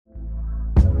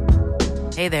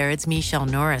Hey there, it's Michelle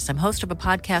Norris. I'm host of a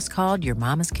podcast called Your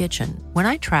Mama's Kitchen. When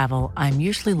I travel, I'm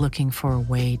usually looking for a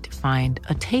way to find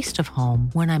a taste of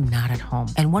home when I'm not at home.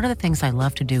 And one of the things I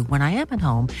love to do when I am at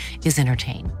home is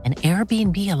entertain. And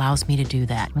Airbnb allows me to do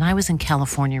that. When I was in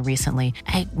California recently,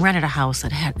 I rented a house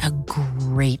that had a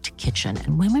great kitchen.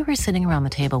 And when we were sitting around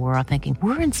the table, we were all thinking,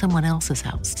 we're in someone else's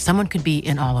house. Someone could be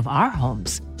in all of our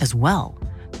homes as well.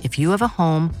 If you have a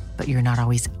home, but you're not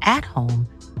always at home,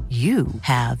 you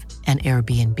have an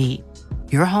Airbnb.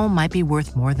 Your home might be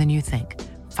worth more than you think.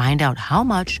 Find out how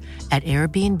much at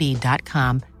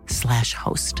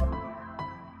airbnb.com/host.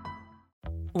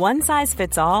 One size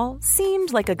fits all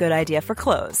seemed like a good idea for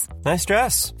clothes. Nice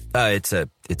dress. It's a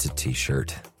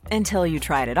t-shirt. Until you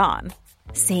tried it on.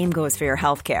 Same goes for your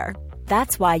healthcare.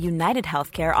 That's why United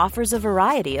Healthcare offers a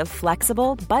variety of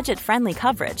flexible, budget-friendly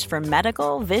coverage for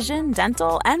medical, vision,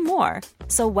 dental, and more.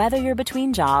 So whether you're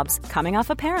between jobs, coming off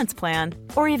a parent's plan,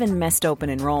 or even missed open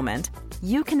enrollment,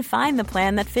 you can find the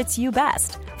plan that fits you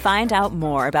best. Find out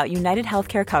more about United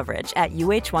Healthcare coverage at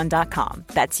uh1.com.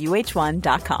 That's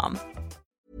uh1.com.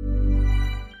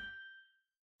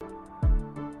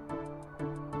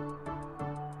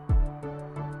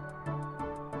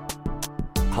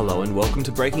 Hello and welcome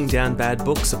to Breaking Down Bad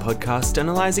Books, a podcast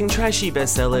analysing trashy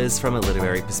bestsellers from a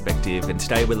literary perspective. And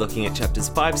today we're looking at chapters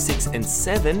 5, 6 and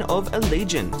 7 of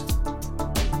Allegiant.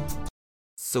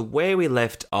 So where we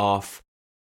left off,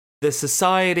 the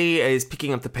society is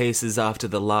picking up the pieces after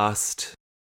the last,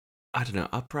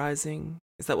 uprising?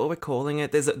 Is that what we're calling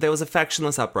it? There was a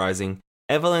factionless uprising.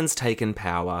 Evelyn's taken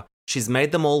power. She's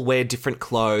made them all wear different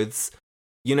clothes.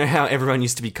 You know how everyone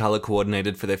used to be colour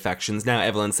coordinated for their factions? Now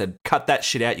Evelyn said, cut that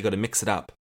shit out, you got to mix it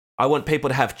up. I want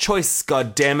people to have choice,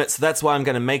 god damn it, so that's why I'm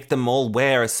going to make them all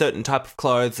wear a certain type of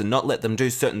clothes and not let them do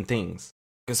certain things.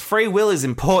 Because free will is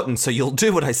important, so you'll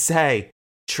do what I say.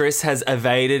 Triss has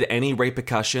evaded any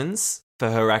repercussions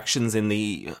for her actions in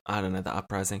the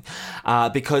uprising,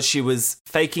 because she was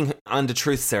faking under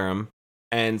truth serum,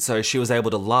 and so she was able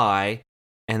to lie,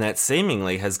 and that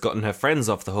seemingly has gotten her friends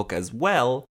off the hook as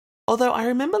well. Although I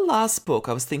remember last book,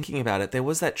 I was thinking about it, there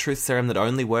was that truth serum that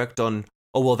only worked on,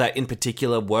 that in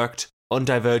particular worked on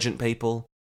divergent people.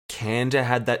 Kanda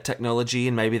had that technology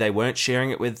and maybe they weren't sharing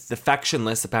it with the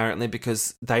factionless apparently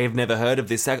because they have never heard of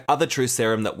this other truth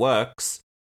serum that works.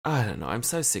 I don't know, I'm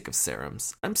so sick of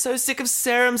serums. I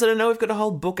don't know we've got a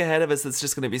whole book ahead of us that's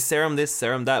just going to be serum this,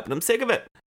 serum that, but I'm sick of it.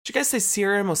 Did you guys say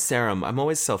serum or serum? I'm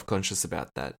always self-conscious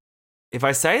about that. If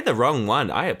I say the wrong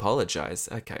one, I apologise.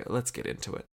 Okay, let's get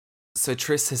into it. So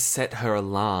Triss has set her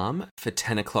alarm for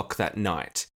 10 o'clock that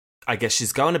night. I guess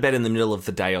she's going to bed in the middle of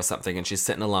the day or something and she's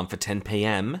set an alarm for 10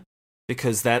 p.m.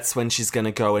 because that's when she's going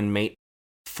to go and meet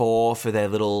Four for their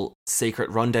little secret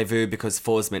rendezvous because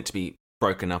Four's meant to be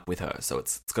broken up with her. So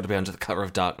it's got to be under the cover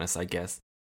of darkness, I guess.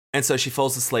 And so she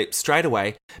falls asleep straight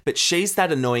away, but she's that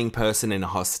annoying person in a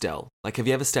hostel. Like, have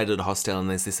you ever stayed at a hostel and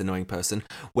there's this annoying person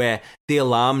where the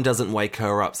alarm doesn't wake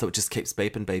her up, so it just keeps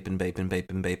beeping, beeping, beeping,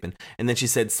 beeping, beeping. And then she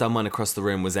said someone across the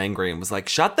room was angry and was like,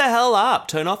 shut the hell up,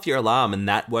 turn off your alarm, and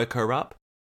that woke her up.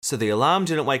 So the alarm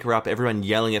didn't wake her up, everyone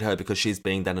yelling at her because she's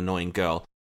being that annoying girl,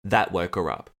 that woke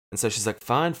her up. And so she's like,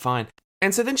 fine, fine.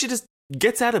 And so then she just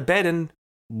gets out of bed and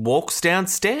walks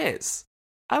downstairs.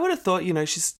 I would have thought,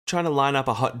 she's trying to line up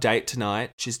a hot date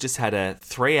tonight. She's just had a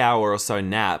 3-hour or so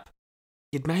nap.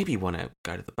 You'd maybe want to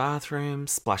go to the bathroom,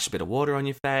 splash a bit of water on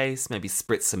your face, maybe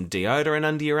spritz some deodorant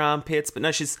under your armpits. But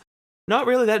no, she's not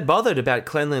really that bothered about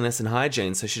cleanliness and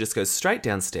hygiene, so she just goes straight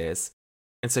downstairs.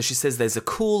 And so she says there's a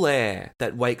cool air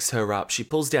that wakes her up. She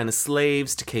pulls down her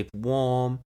sleeves to keep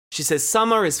warm. She says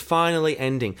summer is finally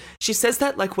ending. She says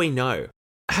that like we know.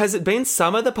 Has it been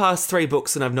summer the past 3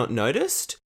 books and I've not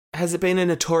noticed? Has it been a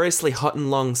notoriously hot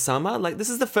and long summer? Like, this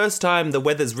is the first time the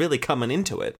weather's really coming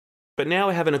into it. But now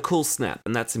we're having a cool snap,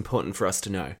 and that's important for us to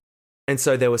know. And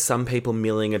so there were some people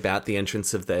milling about the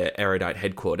entrance of the Erudite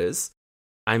headquarters.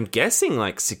 I'm guessing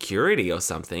like security or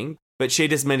something, but she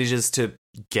just manages to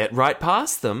get right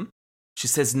past them. She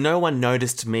says, no one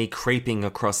noticed me creeping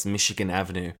across Michigan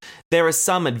Avenue. There are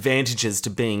some advantages to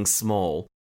being small.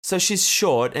 So she's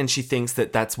short, and she thinks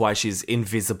that that's why she's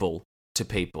invisible to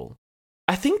people.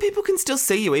 I think people can still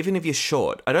see you even if you're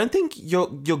short. I don't think you're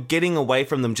getting away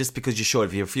from them just because you're short.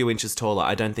 If you're a few inches taller,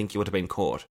 I don't think you would have been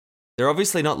caught. They're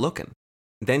obviously not looking.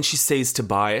 Then she sees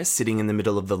Tobias sitting in the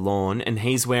middle of the lawn, and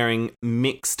he's wearing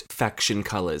mixed faction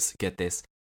colours. Get this.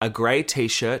 A grey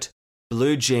t-shirt,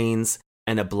 blue jeans,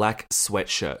 and a black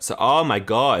sweatshirt. So, oh my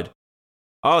God.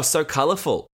 Oh, so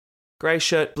colourful. Grey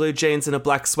shirt, blue jeans, and a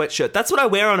black sweatshirt. That's what I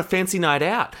wear on a fancy night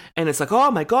out. And it's like,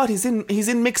 oh my God, he's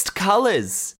in mixed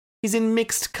colours. He's in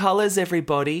mixed colours,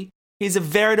 everybody. He's a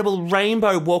veritable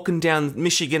rainbow walking down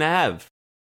Michigan Ave.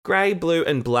 Grey, blue,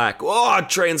 and black. Oh,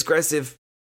 transgressive.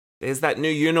 There's that new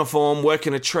uniform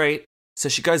working a treat. So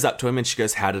she goes up to him and she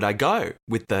goes, how did I go?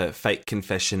 With the fake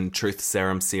confession, truth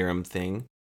serum thing.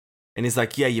 And he's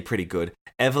like, yeah, you're pretty good.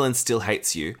 Evelyn still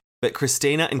hates you. But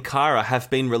Christina and Kyra have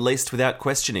been released without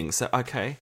questioning. So,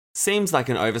 okay. Seems like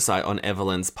an oversight on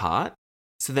Evelyn's part.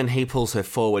 So then he pulls her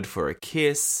forward for a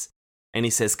kiss. And he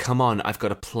says, come on, I've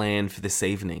got a plan for this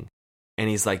evening. And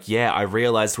he's like, yeah, I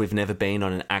realised we've never been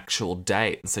on an actual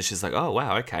date. And so she's like, oh,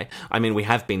 wow, okay. I mean, we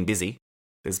have been busy.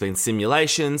 There's been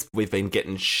simulations. We've been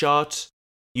getting shot.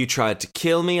 You tried to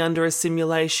kill me under a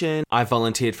simulation. I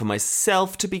volunteered for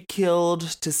myself to be killed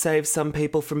to save some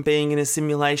people from being in a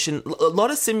simulation. A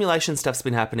lot of simulation stuff's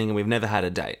been happening and we've never had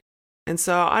a date. And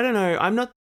so, I don't know, I'm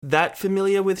not that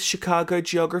familiar with Chicago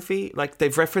geography. Like,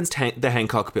 they've referenced the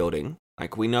Hancock Building.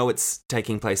 Like, we know it's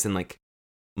taking place in, like,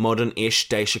 modern-ish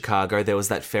day Chicago. There was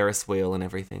that Ferris wheel and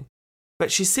everything.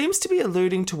 But she seems to be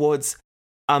alluding towards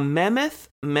a mammoth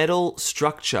metal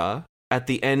structure at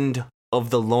the end of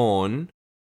the lawn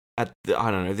at,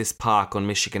 this park on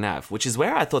Michigan Ave, which is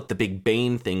where I thought the big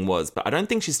bean thing was, but I don't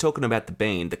think she's talking about the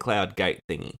bean, the cloud gate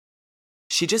thingy.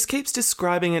 She just keeps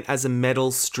describing it as a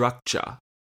metal structure,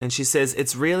 and she says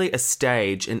it's really a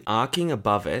stage, and arcing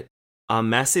above it are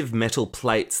massive metal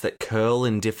plates that curl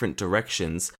in different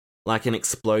directions like an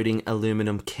exploding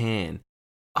aluminum can.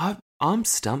 I'm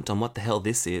stumped on what the hell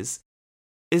this is.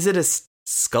 Is it a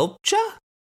sculpture?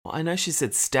 Well, I know she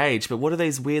said stage, but what are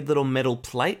these weird little metal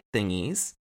plate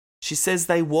thingies? She says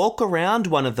they walk around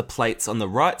one of the plates on the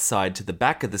right side to the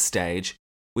back of the stage,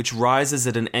 which rises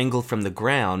at an angle from the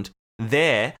ground.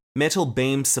 There, metal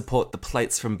beams support the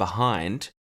plates from behind.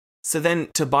 So then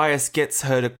Tobias gets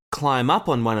her to climb up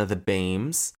on one of the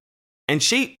beams, and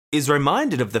she is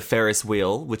reminded of the Ferris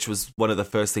wheel, which was one of the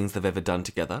first things they've ever done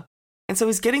together. And so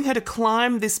he's getting her to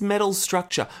climb this metal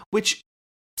structure, which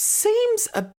seems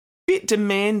a bit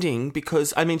demanding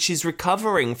because, I mean, she's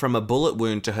recovering from a bullet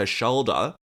wound to her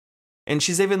shoulder. And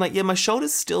she's even like, yeah, my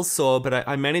shoulder's still sore, but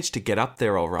I managed to get up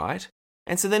there all right.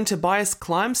 And so then Tobias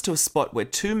climbs to a spot where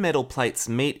two metal plates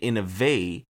meet in a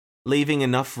V, leaving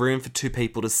enough room for two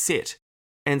people to sit.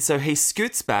 And so he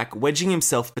scoots back, wedging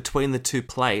himself between the two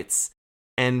plates,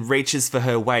 and reaches for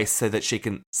her waist so that she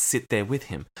can sit there with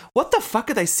him. What the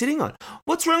fuck are they sitting on?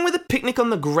 What's wrong with a picnic on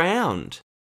the ground?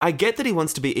 I get that he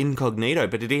wants to be incognito,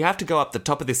 but did he have to go up the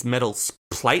top of this metal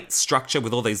plate structure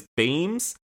with all these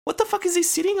beams? What the fuck is he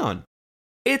sitting on?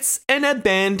 It's an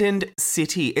abandoned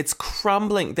city. It's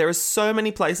crumbling. There are so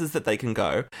many places that they can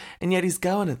go, and yet he's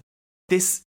going to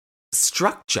this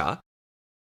structure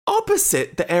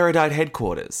opposite the Erudite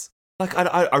headquarters. Like,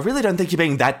 I really don't think you're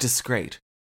being that discreet.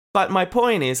 But my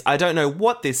point is, I don't know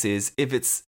what this is. If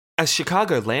it's a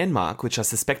Chicago landmark, which I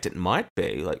suspect it might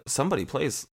be, like, somebody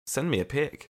please send me a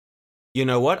pic. You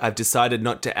know what? I've decided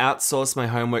not to outsource my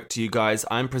homework to you guys.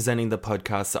 I'm presenting the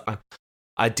podcast, so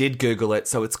I did Google it.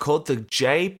 So it's called the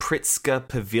J. Pritzker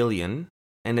Pavilion,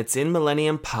 and it's in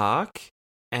Millennium Park,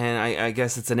 and I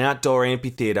guess it's an outdoor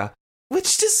amphitheater,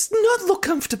 which does not look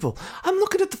comfortable. I'm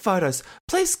looking at the photos.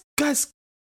 Please, guys,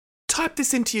 type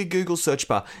this into your Google search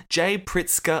bar. J.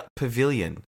 Pritzker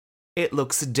Pavilion. It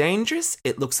looks dangerous.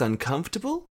 It looks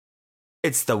uncomfortable.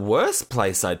 It's the worst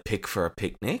place I'd pick for a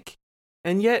picnic.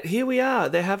 And yet, here we are.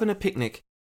 They're having a picnic.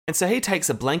 And so he takes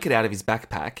a blanket out of his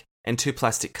backpack and 2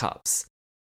 plastic cups.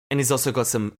 And he's also got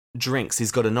some drinks.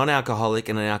 He's got a non-alcoholic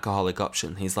and an alcoholic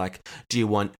option. He's like, do you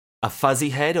want a fuzzy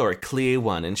head or a clear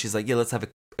one? And she's like, yeah, let's have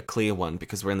a clear one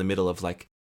because we're in the middle of, like,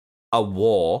 a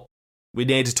war. We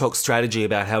need to talk strategy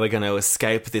about how we're going to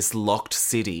escape this locked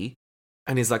city.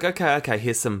 And he's like, okay,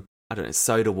 here's some, I don't know,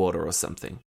 soda water or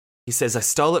something. He says, I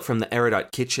stole it from the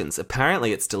Erudite kitchens.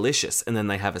 Apparently it's delicious. And then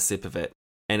they have a sip of it.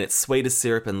 And it's sweet as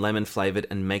syrup and lemon flavoured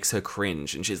and makes her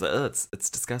cringe. And she's like, oh, it's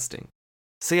disgusting.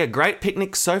 So yeah, great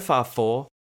picnic so far, 4.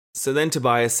 So then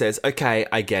Tobias says, okay,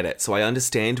 I get it. So I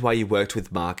understand why you worked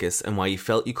with Marcus and why you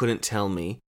felt you couldn't tell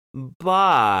me.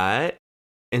 But...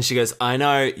 And she goes, I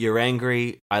know, you're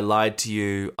angry. I lied to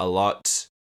you a lot.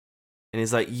 And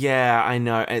he's like, yeah, I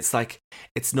know. And it's like,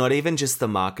 it's not even just the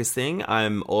Marcus thing.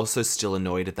 I'm also still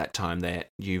annoyed at that time that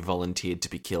you volunteered to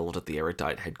be killed at the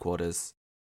Erudite headquarters.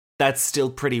 That's still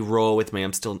pretty raw with me.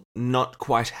 I'm still not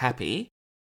quite happy.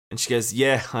 And she goes,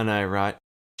 yeah, I know, right?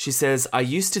 She says, I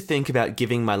used to think about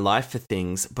giving my life for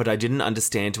things, but I didn't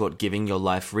understand what giving your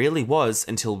life really was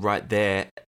until right there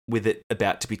with it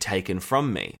about to be taken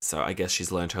from me. So I guess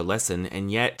she's learned her lesson.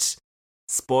 And yet,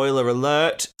 spoiler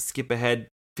alert, skip ahead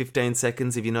 15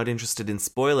 seconds if you're not interested in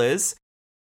spoilers.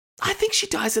 I think she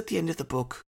dies at the end of the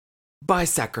book by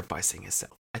sacrificing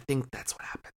herself. I think that's what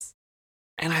happens.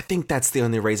 And I think that's the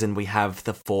only reason we have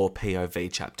the 4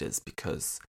 POV chapters,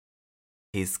 because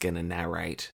he's going to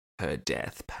narrate her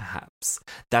death, perhaps.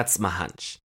 That's my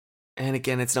hunch. And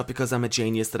again, it's not because I'm a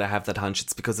genius that I have that hunch.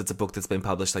 It's because it's a book that's been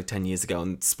published like 10 years ago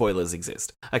and spoilers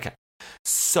exist. Okay,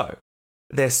 so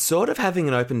they're sort of having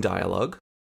an open dialogue.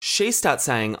 She starts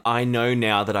saying, I know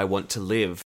now that I want to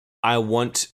live. I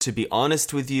want to be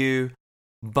honest with you,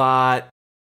 but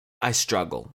I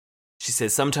struggle. She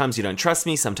says, sometimes you don't trust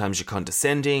me, sometimes you're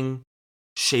condescending.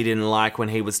 She didn't like when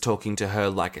he was talking to her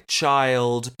like a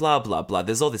child, blah, blah, blah.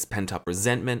 There's all this pent-up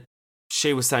resentment.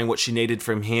 She was saying what she needed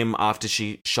from him after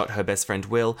she shot her best friend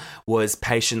Will was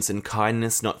patience and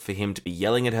kindness, not for him to be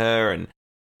yelling at her and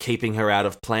keeping her out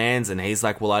of plans. And he's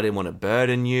like, well, I didn't want to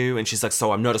burden you. And she's like,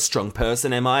 so I'm not a strong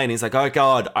person, am I? And he's like, oh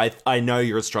God, I know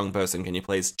you're a strong person. Can you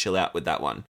please chill out with that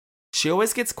one? She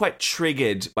always gets quite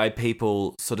triggered by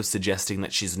people sort of suggesting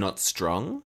that she's not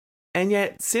strong. And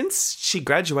yet, since she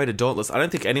graduated Dauntless, I don't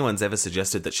think anyone's ever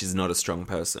suggested that she's not a strong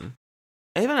person.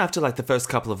 Even after like the first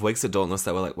couple of weeks of Dauntless,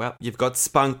 they were like, well, you've got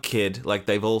spunk, kid. Like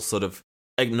they've all sort of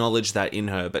acknowledged that in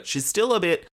her, but she's still a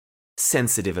bit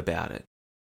sensitive about it.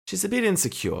 She's a bit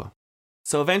insecure.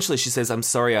 So eventually she says, I'm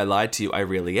sorry I lied to you, I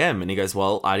really am. And he goes,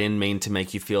 well, I didn't mean to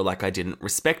make you feel like I didn't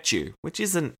respect you, which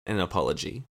isn't an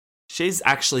apology. She's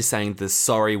actually saying the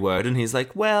sorry word, and he's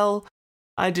like, well,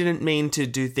 I didn't mean to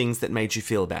do things that made you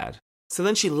feel bad. So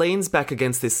then she leans back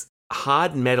against this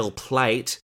hard metal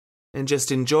plate and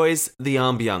just enjoys the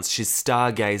ambience. She's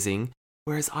stargazing,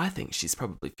 whereas I think she's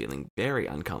probably feeling very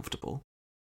uncomfortable.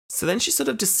 So then she sort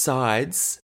of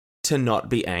decides to not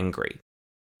be angry.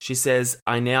 She says,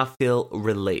 I now feel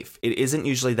relief. It isn't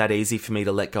usually that easy for me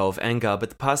to let go of anger,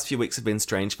 but the past few weeks have been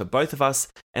strange for both of us,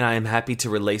 and I am happy to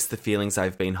release the feelings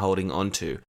I've been holding on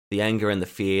to. The anger and the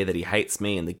fear that he hates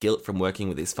me and the guilt from working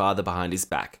with his father behind his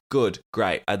back. Good,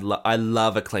 great. I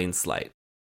love a clean slate.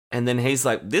 And then he's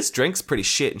like, this drink's pretty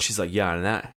shit. And she's like, yeah, I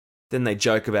know. Then they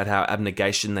joke about how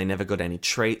abnegation, they never got any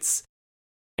treats.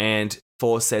 And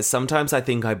Four says, sometimes I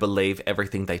think I believe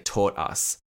everything they taught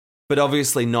us. But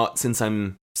obviously not, since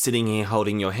I'm sitting here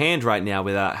holding your hand right now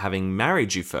without having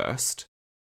married you first.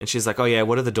 And she's like, oh yeah,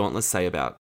 what do the Dauntless say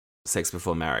about sex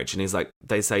before marriage? And he's like,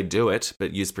 they say do it,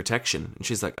 but use protection. And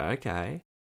she's like, okay.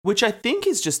 Which I think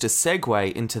is just a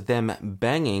segue into them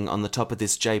banging on the top of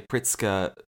this J.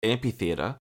 Pritzker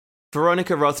amphitheater.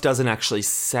 Veronica Roth doesn't actually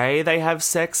say they have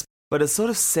sex, but it sort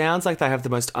of sounds like they have the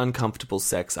most uncomfortable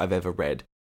sex I've ever read.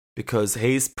 Because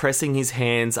he's pressing his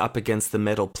hands up against the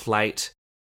metal plate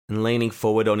and leaning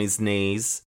forward on his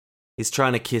knees. He's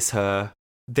trying to kiss her.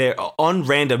 They're on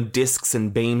random discs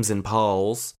and beams and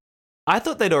poles. I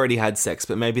thought they'd already had sex,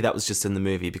 but maybe that was just in the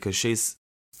movie because she's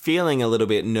feeling a little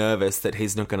bit nervous that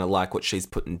he's not going to like what she's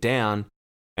putting down.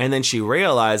 And then she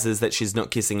realizes that she's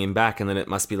not kissing him back and then it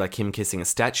must be like him kissing a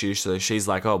statue. So she's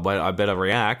like, oh, but I better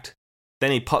react.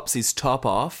 Then he pops his top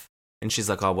off and she's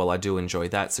like, oh, well, I do enjoy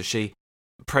that. So she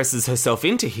presses herself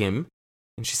into him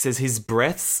and she says, his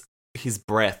breaths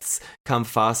come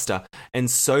faster,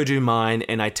 and so do mine,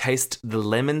 and I taste the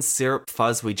lemon syrup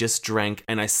fuzz we just drank,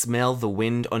 and I smell the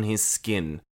wind on his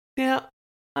skin. Now,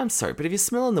 I'm sorry, but if you're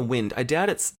smelling the wind, I doubt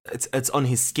it's on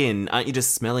his skin. Aren't you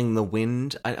just smelling the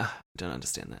wind? I don't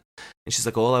understand that. And she's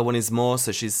like, all I want is more,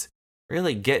 so she's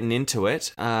really getting into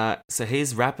it. So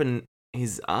he's wrapping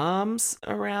his arms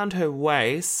around her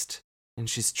waist, and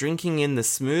she's drinking in the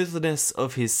smoothness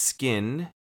of his skin.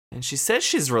 And she says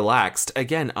she's relaxed.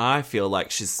 Again, I feel like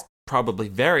she's probably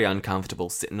very uncomfortable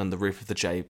sitting on the roof of the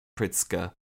J.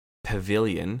 Pritzker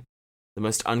Pavilion, the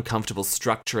most uncomfortable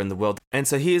structure in the world. And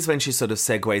so here's when she sort of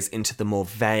segues into the more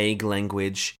vague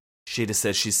language. She just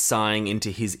says she's sighing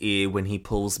into his ear when he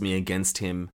pulls me against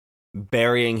him,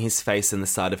 burying his face in the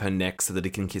side of her neck so that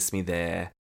he can kiss me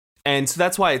there. And so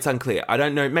that's why it's unclear. I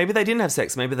don't know. Maybe they didn't have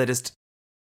sex. Maybe they just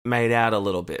made out a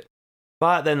little bit.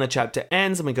 But then the chapter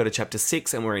ends and we go to chapter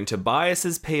 6 and we're in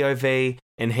Tobias's POV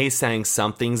and he's saying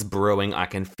something's brewing. I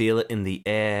can feel it in the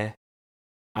air.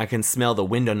 I can smell the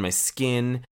wind on my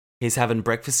skin. He's having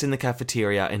breakfast in the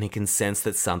cafeteria and he can sense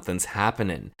that something's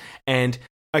happening. And,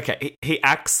 okay, he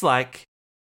acts like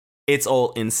it's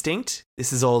all instinct.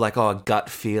 This is all like, oh, a gut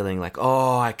feeling. Like,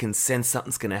 oh, I can sense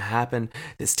something's going to happen.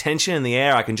 There's tension in the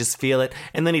air. I can just feel it.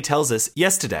 And then he tells us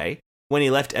yesterday when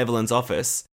he left Evelyn's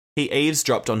office, he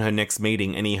eavesdropped on her next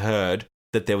meeting and he heard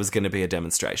that there was going to be a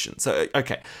demonstration. So,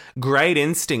 okay, great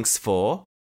instincts for,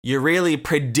 you really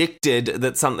predicted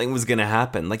that something was going to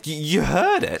happen. Like, you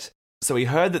heard it. So he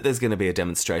heard that there's going to be a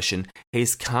demonstration.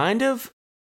 He's kind of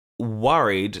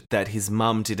worried that his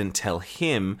mum didn't tell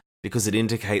him because it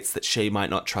indicates that she might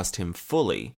not trust him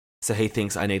fully. So he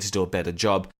thinks, I need to do a better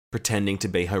job pretending to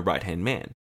be her right-hand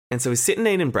man. And so he's sitting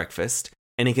eating breakfast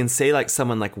and he can see like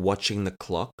someone like watching the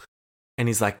clock. And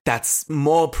he's like, that's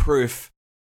more proof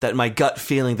that my gut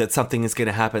feeling that something is going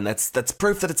to happen. That's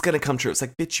proof that it's going to come true. It's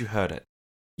like, bitch, you heard it.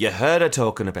 You heard her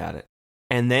talking about it.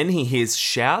 And then he hears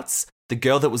shouts. The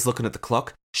girl that was looking at the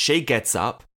clock, she gets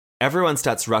up. Everyone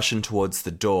starts rushing towards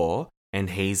the door.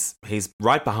 And he's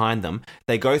right behind them.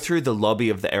 They go through the lobby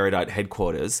of the Erudite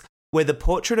headquarters, where the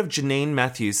portrait of Janine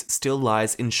Matthews still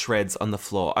lies in shreds on the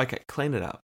floor. Okay, clean it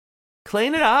up.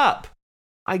 Clean it up!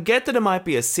 I get that it might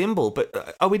be a symbol,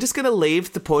 but are we just going to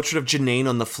leave the portrait of Janine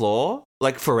on the floor?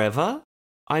 Like forever?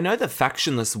 I know the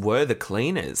factionless were the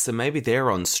cleaners, so maybe they're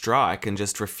on strike and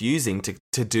just refusing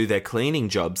to do their cleaning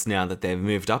jobs now that they've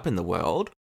moved up in the world.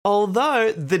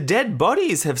 Although the dead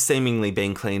bodies have seemingly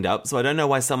been cleaned up, so I don't know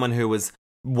why someone who was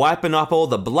wiping up all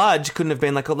the blood couldn't have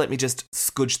been like, oh, let me just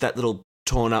scooch that little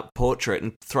torn up portrait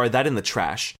and throw that in the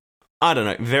trash. I don't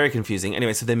know, very confusing.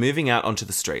 Anyway, so they're moving out onto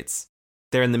the streets.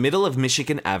 They're in the middle of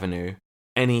Michigan Avenue,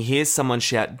 and he hears someone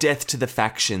shout, "Death to the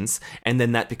factions," and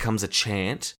then that becomes a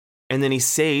chant. And then he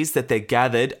sees that they're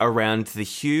gathered around the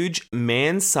huge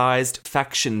man-sized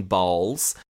faction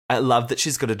bowls. I love that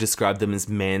she's got to describe them as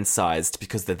man-sized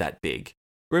because they're that big.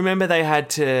 Remember they had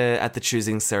to, at the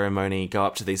choosing ceremony, go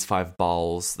up to these 5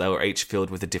 bowls. They were each filled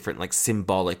with a different, like,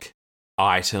 symbolic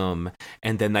item,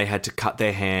 and then they had to cut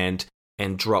their hand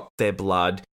and drop their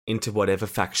blood into whatever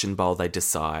faction bowl they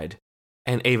decide.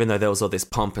 And even though there was all this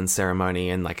pomp and ceremony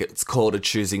and like it's called a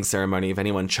choosing ceremony, if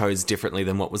anyone chose differently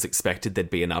than what was expected, there'd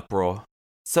be an uproar.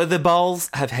 So the bowls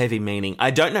have heavy meaning.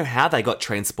 I don't know how they got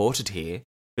transported here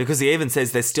because he even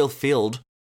says they're still filled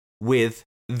with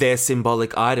their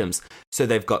symbolic items. So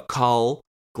they've got coal,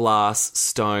 glass,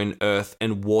 stone, earth,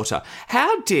 and water.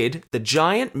 How did the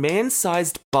giant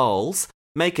man-sized bowls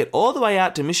make it all the way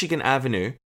out to Michigan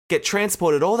Avenue, get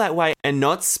transported all that way and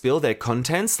not spill their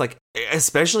contents, like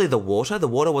especially the water? The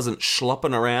water wasn't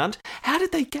schlopping around. How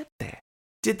did they get there?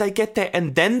 Did they get there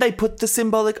and then they put the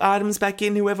symbolic items back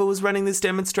in, whoever was running this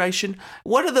demonstration?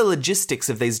 What are the logistics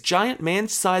of these giant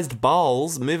man-sized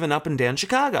bowls moving up and down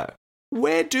Chicago?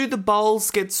 Where do the bowls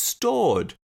get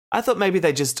stored? I thought maybe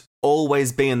they just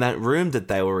always be in that room that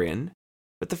they were in.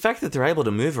 But the fact that they're able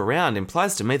to move around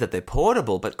implies to me that they're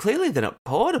portable, but clearly they're not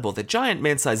portable. They're giant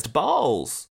man-sized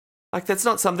bowls. Like, that's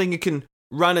not something you can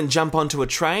run and jump onto a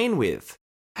train with.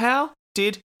 How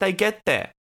did they get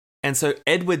there? And so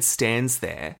Edward stands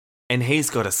there, and he's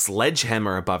got a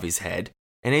sledgehammer above his head,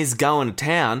 and he's going to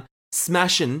town,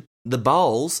 smashing the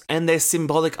bowls and their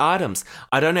symbolic items.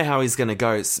 I don't know how he's going to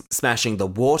go smashing the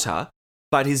water,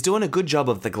 but he's doing a good job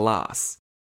of the glass.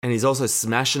 And he's also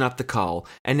smashing up the coal.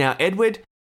 And now Edward,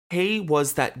 he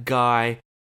was that guy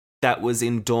that was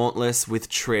in Dauntless with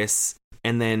Triss,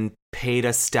 and then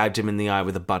Peter stabbed him in the eye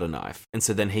with a butter knife. And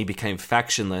so then he became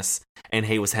factionless and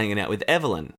he was hanging out with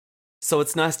Evelyn. So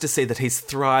it's nice to see that he's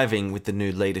thriving with the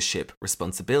new leadership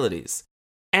responsibilities.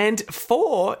 And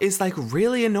 4 is like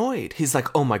really annoyed. He's like,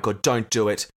 oh my God, don't do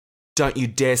it. Don't you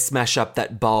dare smash up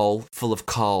that bowl full of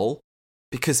coal.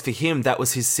 Because for him, that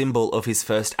was his symbol of his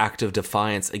first act of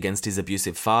defiance against his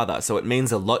abusive father. So it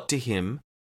means a lot to him,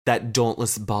 that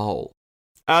Dauntless bowl.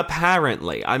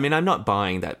 Apparently, I mean, I'm not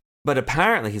buying that. But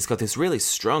apparently he's got this really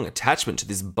strong attachment to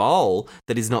this bowl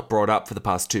that he's not brought up for the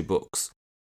past 2 books.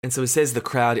 And so he says the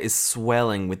crowd is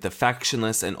swelling with the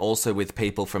factionless and also with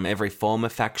people from every former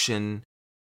faction.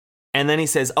 And then he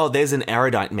says, oh, there's an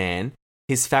erudite man,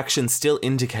 his faction still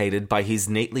indicated by his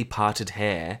neatly parted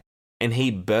hair, and he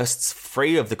bursts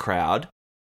free of the crowd,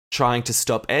 trying to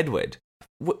stop Edward.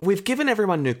 We've given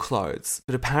everyone new clothes,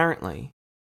 but apparently,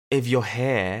 if your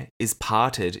hair is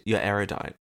parted, you're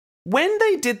erudite. When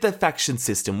they did the faction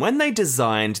system, when they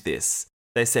designed this,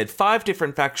 they said 5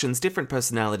 different factions, different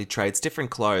personality traits, different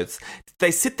clothes.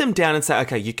 They sit them down and say,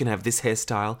 okay, you can have this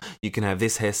hairstyle, you can have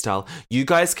this hairstyle, you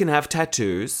guys can have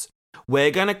tattoos.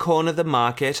 We're going to corner the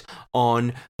market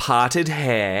on parted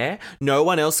hair. No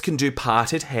one else can do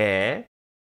parted hair.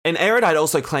 And erudite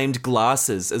also claimed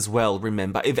glasses as well,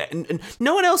 remember.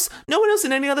 No one else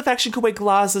in any other faction could wear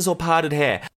glasses or parted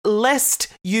hair, lest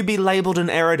you be labelled an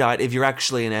erudite if you're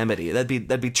actually an amity.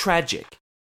 That'd be tragic.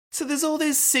 So there's all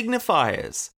these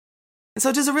signifiers. And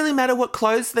so does it really matter what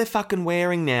clothes they're fucking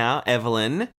wearing now,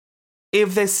 Evelyn,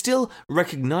 if they're still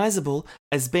recognisable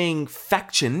as being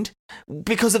factioned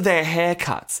because of their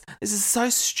haircuts? This is so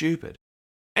stupid.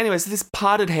 Anyway, so this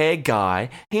parted hair guy,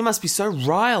 he must be so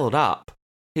riled up.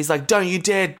 He's like, don't you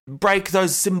dare break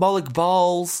those symbolic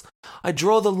bowls. I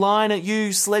draw the line at you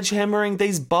sledgehammering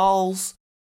these bowls.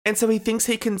 And so he thinks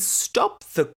he can stop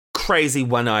the crazy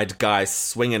one-eyed guy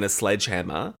swinging a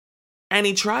sledgehammer. And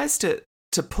he tries to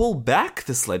pull back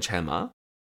the sledgehammer.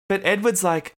 But Edward's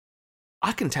like,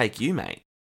 I can take you, mate.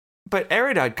 But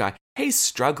erudite guy, he's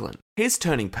struggling. He's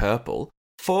turning purple.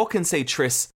 4 can see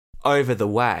Triss over the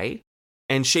way,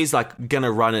 and she's like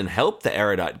gonna run and help the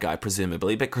erudite guy,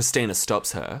 presumably, but Christina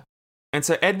stops her. And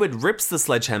so Edward rips the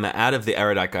sledgehammer out of the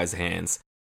erudite guy's hands,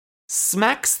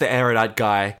 smacks the erudite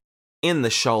guy in the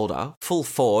shoulder, full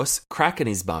force, cracking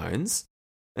his bones.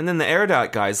 And then the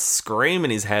erudite guy's screaming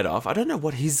his head off. I don't know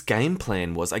what his game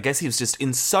plan was. I guess he was just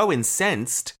so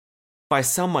incensed by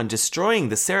someone destroying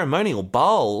the ceremonial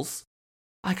bowls.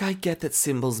 Like, I get that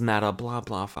symbols matter, blah,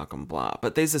 blah, fucking blah.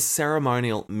 But these are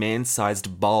ceremonial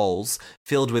man-sized bowls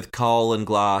filled with coal and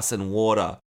glass and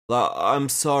water. I'm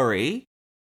sorry.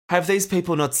 Have these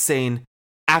people not seen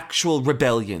actual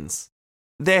rebellions?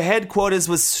 Their headquarters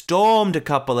was stormed a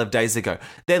couple of days ago.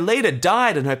 Their leader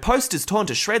died and her posters torn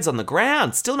to shreds on the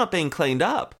ground, still not being cleaned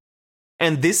up.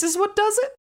 And this is what does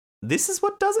it? This is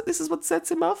what does it? This is what sets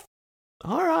him off?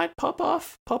 All right, pop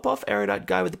off, erudite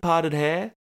guy with the parted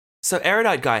hair. So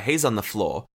erudite guy, he's on the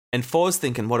floor, and 4's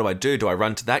thinking, what do I do? Do I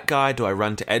run to that guy? Do I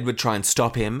run to Edward, try and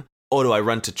stop him? Or do I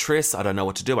run to Triss? I don't know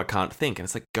what to do, I can't think. And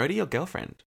it's like, go to your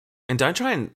girlfriend. And don't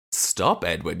try and stop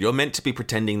Edward. You're meant to be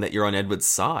pretending that you're on Edward's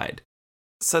side.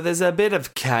 So there's a bit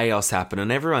of chaos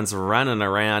happening. Everyone's running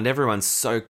around. Everyone's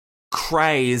so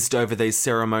crazed over these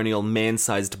ceremonial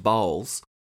man-sized bowls.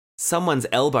 Someone's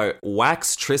elbow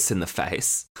whacks Triss in the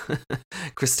face.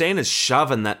 Christina's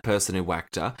shoving that person who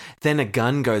whacked her. Then a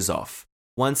gun goes off.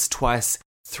 Once, twice,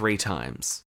 3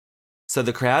 times. So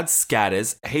the crowd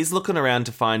scatters. He's looking around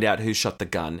to find out who shot the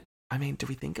gun. I mean, do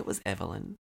we think it was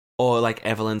Evelyn? Or like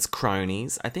Evelyn's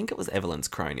cronies? I think it was Evelyn's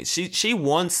cronies. She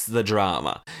wants the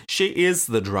drama. She is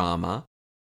the drama.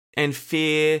 And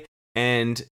fear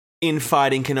and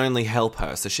infighting can only help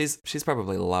her. So she's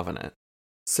probably loving it.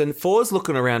 So 4's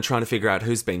looking around trying to figure out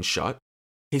who's been shot.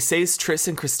 He sees Triss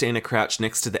and Christina crouched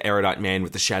next to the erudite man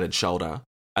with the shattered shoulder.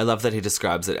 I love that he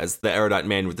describes it as the erudite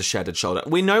man with the shattered shoulder.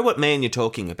 We know what man you're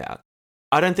talking about.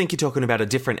 I don't think you're talking about a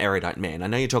different erudite man. I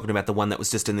know you're talking about the one that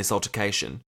was just in this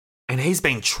altercation. And he's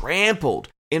been trampled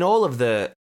in all of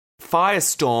the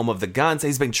firestorm of the guns.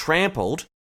 He's been trampled.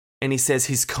 And he says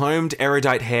his combed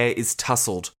erudite hair is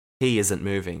tousled. He isn't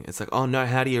moving. It's like, oh no,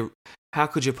 how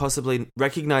could you possibly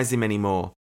recognize him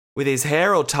anymore? With his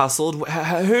hair all tousled,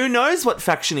 who knows what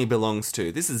faction he belongs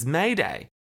to? This is Mayday.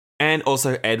 And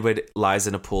also Edward lies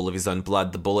in a pool of his own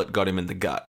blood. The bullet got him in the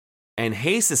gut. And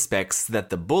he suspects that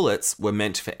the bullets were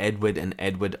meant for Edward and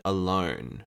Edward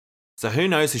alone. So who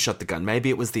knows who shot the gun? Maybe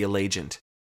it was the Allegiant.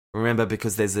 Remember,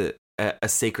 because there's a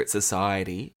secret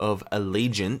society of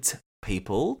Allegiant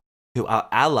people who are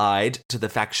allied to the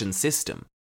faction system.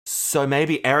 So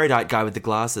maybe erudite guy with the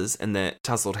glasses and the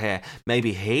tousled hair,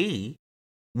 maybe he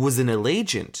was an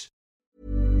Allegiant.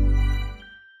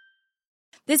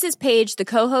 This is Paige, the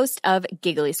co-host of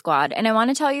Giggly Squad, and I want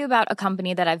to tell you about a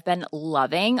company that I've been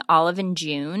loving, Olive &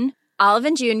 June.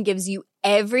 Olive & June gives you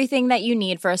everything that you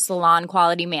need for a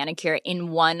salon-quality manicure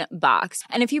in one box.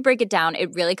 And if you break it down,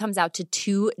 it really comes out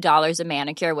to $2 a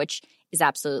manicure, which is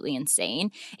absolutely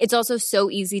insane. It's also so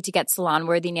easy to get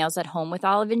salon-worthy nails at home with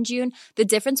Olive & June. The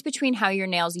difference between how your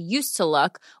nails used to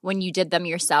look when you did them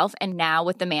yourself and now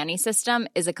with the Mani system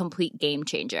is a complete game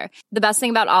changer. The best thing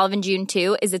about Olive & June,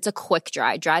 too, is it's a quick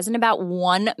dry. Dries in about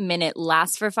 1 minute,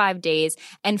 lasts for 5 days,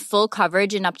 and full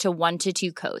coverage in up to 1 to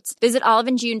 2 coats. Visit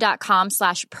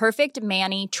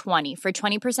oliveandjune.com/perfectmani20 for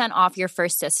 20% off your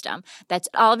first system. That's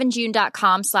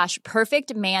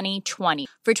oliveandjune.com/perfectmani20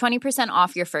 for 20%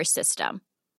 off your first system.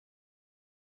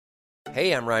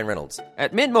 Hey, I'm Ryan Reynolds.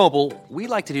 At Mint Mobile, we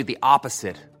like to do the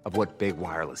opposite of what Big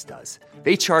Wireless does.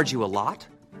 They charge you a lot,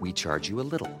 we charge you a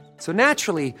little. So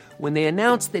naturally, when they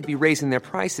announced they'd be raising their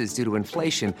prices due to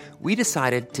inflation, we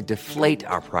decided to deflate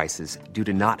our prices due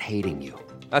to not hating you.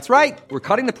 That's right. We're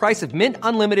cutting the price of Mint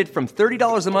Unlimited from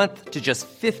 $30 a month to just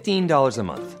 $15 a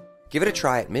month. Give it a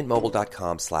try at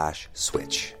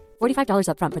mintmobile.com/switch. $45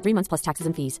 up front for 3 months plus taxes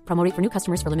and fees. Promo rate for new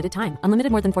customers for limited time.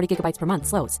 Unlimited more than 40 gigabytes per month.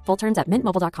 Slows full terms at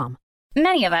mintmobile.com.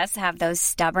 Many of us have those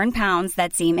stubborn pounds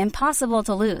that seem impossible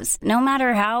to lose, no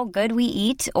matter how good we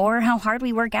eat or how hard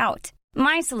we work out.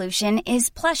 My solution is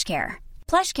PlushCare.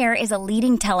 PlushCare is a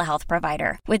leading telehealth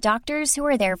provider with doctors who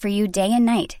are there for you day and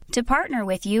night to partner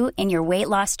with you in your weight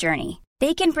loss journey.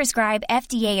 They can prescribe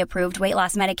FDA-approved weight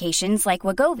loss medications like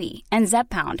Wegovy and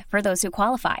Zepbound for those who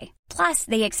qualify. Plus,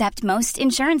 they accept most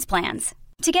insurance plans.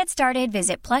 To get started,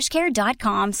 visit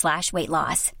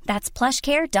plushcare.com/weightloss. That's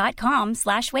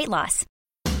plushcare.com/weightloss.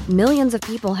 Millions of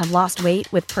people have lost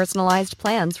weight with personalized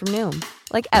plans from Noom.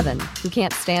 Like Evan, who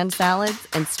can't stand salads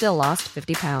and still lost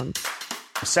 50 pounds.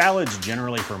 Salads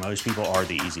generally for most people are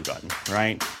the easy button,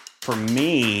 right? For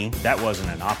me, that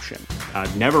wasn't an option.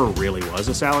 I never really was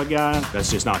a salad guy. That's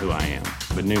just not who I am.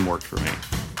 But Noom worked for me.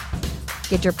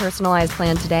 Get your personalized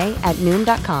plan today at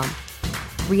Noom.com.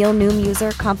 Real Noom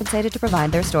user compensated to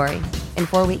provide their story. In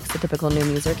 4 weeks, the typical Noom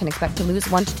user can expect to lose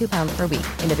 1 to 2 pounds per week.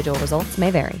 Individual results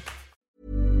may vary.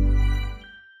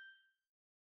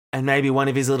 And maybe one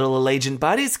of his little Allegiant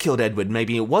buddies killed Edward.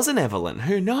 Maybe it wasn't Evelyn.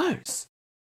 Who knows?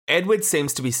 Edward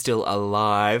seems to be still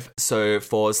alive, so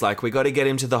Four's like, we got to get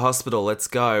him to the hospital, let's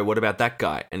go. What about that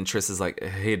guy? And Triss is like,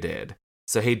 he dead.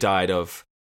 So he died of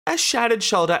a shattered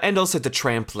shoulder and also the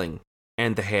trampling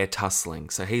and the hair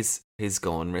tussling. So he's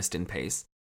gone, rest in peace.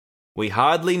 We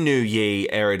hardly knew ye,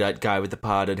 erudite guy with the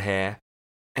parted hair.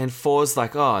 And Four's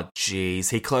like, oh,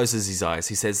 geez. He closes his eyes.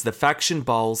 He says, the faction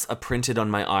bowls are printed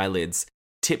on my eyelids,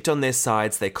 tipped on their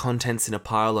sides, their contents in a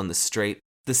pile on the street.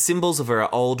 The symbols of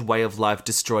our old way of life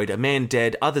destroyed, a man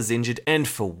dead, others injured, and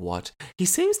for what? He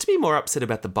seems to be more upset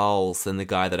about the bowls than the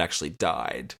guy that actually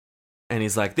died. And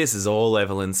he's like, this is all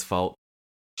Evelyn's fault.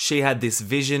 She had this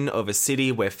vision of a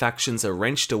city where factions are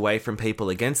wrenched away from people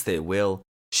against their will.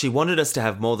 She wanted us to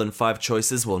have more than 5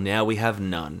 choices, well now we have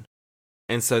none.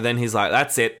 And so then he's like,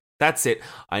 that's it.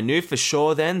 I knew for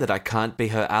sure then that I can't be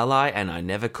her ally and I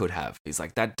never could have. He's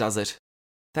like, that does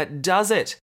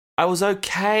it. I was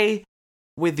okay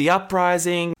with the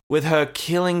uprising, with her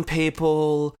killing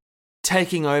people,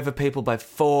 taking over people by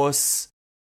force,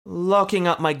 locking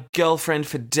up my girlfriend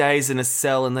for days in a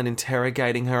cell and then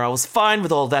interrogating her. I was fine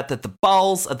with all that the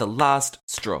bowls are the last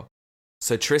straw.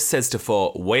 So Triss says to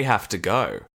Four, we have to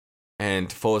go.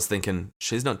 And Four's thinking,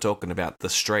 she's not talking about the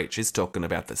street, she's talking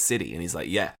about the city. And he's like,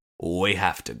 yeah, we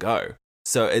have to go.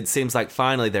 So it seems like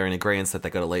finally they're in agreement that they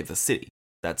got to leave the city.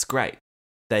 That's great.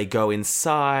 They go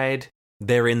inside.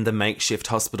 They're in the makeshift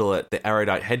hospital at the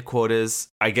Erudite headquarters.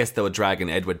 I guess they were dragging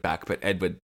Edward back, but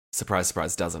Edward, surprise,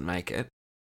 surprise, doesn't make it.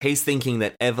 He's thinking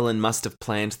that Evelyn must have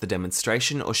planned the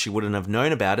demonstration or she wouldn't have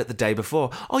known about it the day before.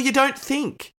 Oh, you don't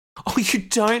think.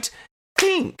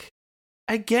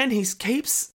 Again, he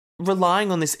keeps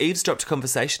relying on this eavesdropped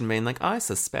conversation, being like, I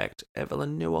suspect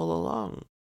Evelyn knew all along.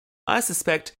 I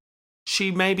suspect she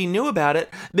maybe knew about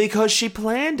it because she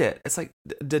planned it. It's like,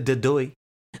 doy.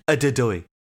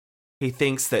 He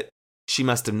thinks that she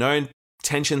must have known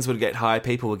tensions would get high,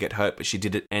 people would get hurt, but she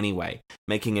did it anyway.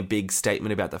 Making a big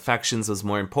statement about the factions was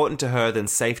more important to her than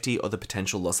safety or the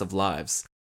potential loss of lives.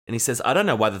 And he says, I don't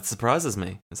know why that surprises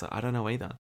me. It's like, I don't know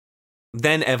either.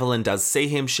 Then Evelyn does see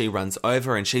him. She runs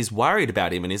over and she's worried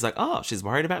about him. And he's like, oh, she's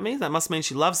worried about me? That must mean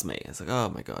she loves me. It's like, oh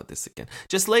my God, this again.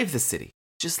 Just leave the city.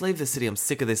 I'm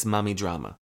sick of this mummy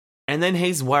drama. And then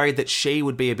he's worried that she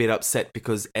would be a bit upset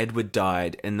because Edward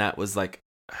died and that was like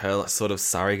her sort of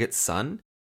surrogate son.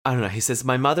 I don't know. He says,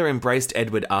 my mother embraced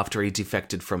Edward after he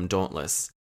defected from Dauntless.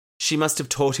 She must have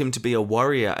taught him to be a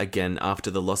warrior again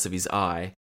after the loss of his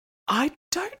eye. I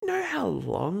don't know how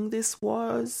long this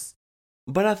was,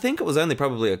 but I think it was only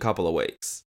probably a couple of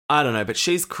weeks. I don't know, but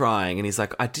she's crying and he's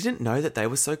like, I didn't know that they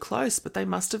were so close, but they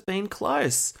must have been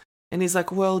close. And he's like,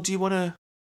 well, do you want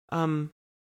to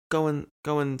go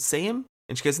and see him?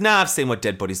 And she goes, nah, I've seen what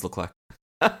dead bodies look like.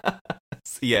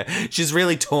 So yeah, she's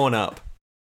really torn up.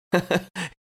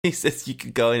 He says you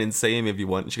could go in and see him if you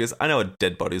want. And she goes, I know what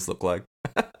dead bodies look like.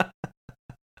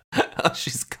 Oh,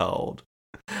 she's cold.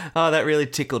 Oh, that really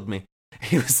tickled me.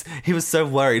 He was so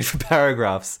worried for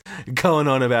paragraphs going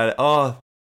on about it. Oh,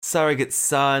 surrogate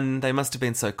son, they must have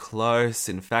been so close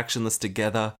and factionless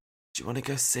together. Do you want to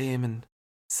go see him and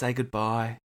say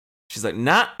goodbye? She's like,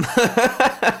 nah.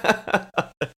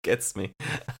 Gets me.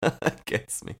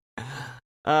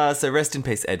 So rest in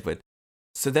peace, Edward.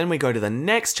 So then we go to the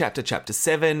next chapter, chapter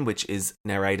 7, which is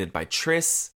narrated by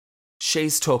Triss.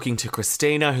 She's talking to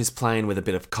Christina, who's playing with a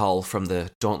bit of coal from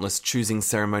the Dauntless choosing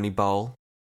ceremony bowl.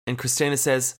 And Christina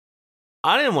says,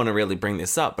 I didn't want to really bring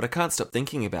this up, but I can't stop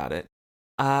thinking about it.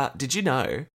 Did you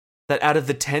know that out of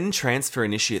the 10 transfer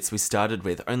initiates we started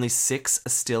with, only 6 are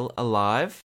still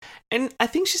alive? And I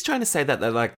think she's trying to say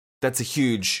that that's a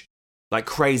huge,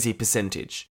 crazy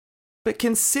percentage. But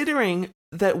considering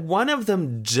that one of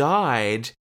them died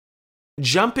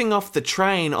jumping off the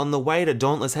train on the way to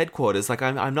Dauntless headquarters,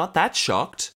 I'm not that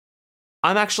shocked.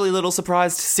 I'm actually a little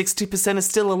surprised 60% are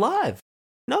still alive.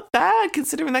 Not bad,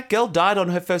 considering that girl died on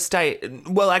her first day.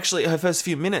 Well, actually, her first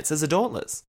few minutes as a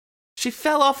Dauntless. She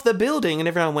fell off the building and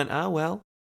everyone went, oh, well,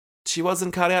 she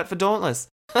wasn't cut out for Dauntless.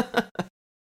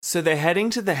 So they're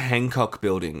heading to the Hancock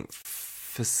building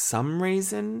for some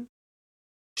reason.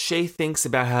 She thinks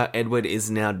about how Edward is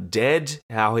now dead,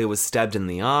 how he was stabbed in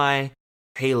the eye.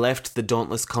 He left the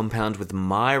Dauntless compound with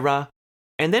Myra.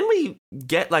 And then we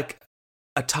get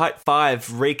a Type 5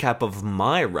 recap of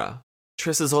Myra.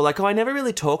 Triss is all like, oh, I never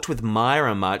really talked with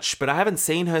Myra much, but I haven't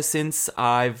seen her since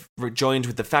I've joined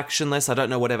with the factionless. I don't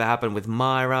know whatever happened with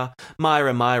Myra.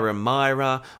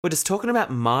 Myra. We're just talking about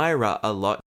Myra a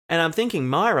lot. And I'm thinking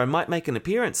Myra might make an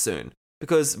appearance soon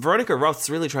because Veronica Roth's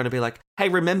really trying to be like, hey,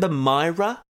 remember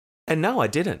Myra? And no, I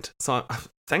didn't. So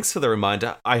thanks for the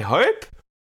reminder. I hope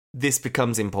this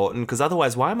becomes important because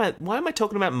otherwise, why am I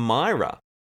talking about Myra?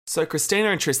 So Christina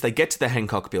and Triss, they get to the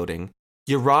Hancock building.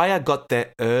 Uriah got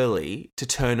there early to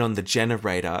turn on the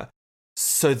generator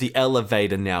so the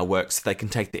elevator now works so they can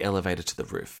take the elevator to the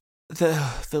roof.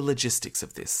 The logistics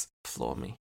of this floor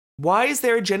me. Why is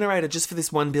there a generator just for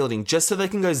this one building? Just so they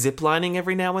can go ziplining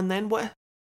every now and then?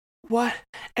 What?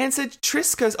 And so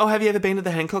Triss goes, oh, have you ever been to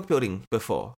the Hancock building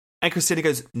before? And Christina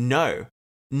goes, no,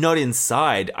 not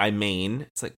inside, I mean.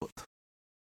 It's like, well,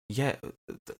 yeah,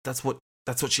 that's what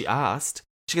she asked.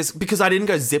 She goes, because I didn't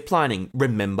go ziplining,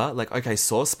 remember? Like, okay,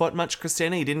 sore spot much,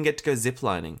 Christina? You didn't get to go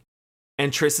ziplining.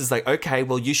 And Triss is like, okay,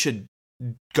 well, you should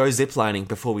go ziplining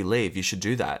before we leave. You should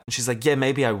do that. And she's like, yeah,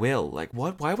 maybe I will. Like,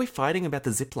 what? Why are we fighting about the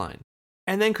zipline?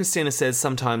 And then Christina says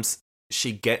sometimes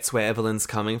she gets where Evelyn's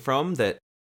coming from, that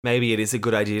maybe it is a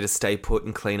good idea to stay put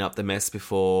and clean up the mess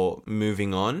before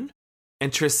moving on.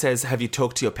 And Triss says, have you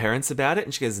talked to your parents about it?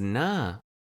 And she goes, nah,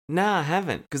 I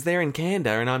haven't, because they're in Canada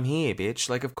and I'm here, bitch.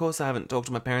 Like, of course I haven't talked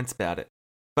to my parents about it.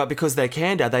 But because they're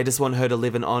Canada, they just want her to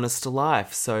live an honest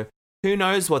life. So who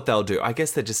knows what they'll do? I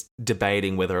guess they're just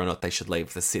debating whether or not they should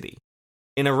leave the city.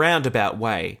 In a roundabout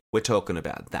way, we're talking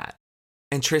about that.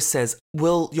 And Triss says,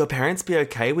 will your parents be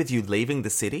okay with you leaving the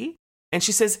city? And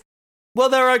she says, well,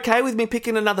 they're okay with me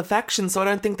picking another faction, so I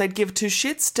don't think they'd give two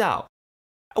shits, Dal.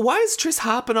 Why is Triss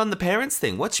harping on the parents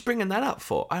thing? What's she bringing that up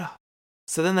for?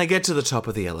 So then they get to the top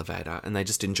of the elevator and they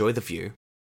just enjoy the view.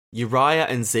 Uriah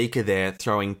and Zeke are there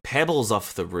throwing pebbles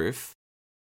off the roof,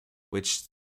 which,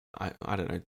 I don't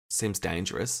know, seems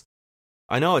dangerous.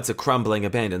 I know it's a crumbling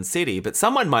abandoned city, but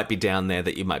someone might be down there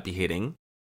that you might be hitting.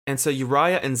 And so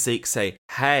Uriah and Zeke say,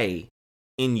 hey,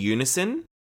 in unison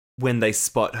when they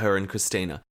spot her and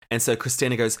Christina. And so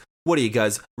Christina goes, what are you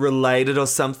guys, related or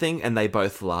something? And they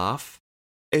both laugh.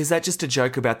 Is that just a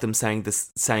joke about them saying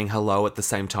hello at the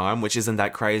same time, which isn't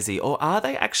that crazy? Or are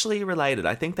they actually related?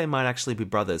 I think they might actually be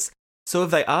brothers. So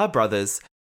if they are brothers,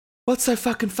 what's so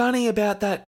fucking funny about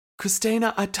that,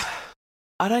 Christina?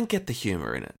 I don't get the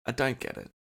humour in it. I don't get it.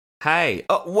 Hey,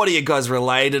 what are you guys,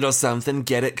 related or something?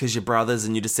 Get it because you're brothers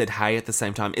and you just said hey at the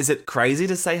same time. Is it crazy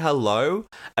to say hello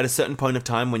at a certain point of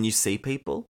time when you see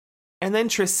people? And then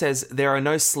Triss says there are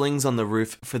no slings on the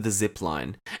roof for the zip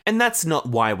line. And that's not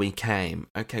why we came.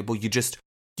 Okay, well, you just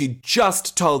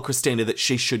told Christina that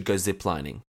she should go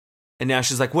ziplining. And now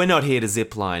she's like, we're not here to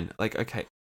zipline. Like, okay,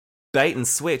 bait and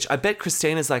switch. I bet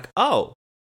Christina's like, oh,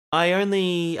 I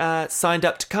only signed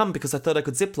up to come because I thought I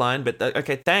could zipline, but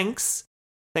okay, thanks.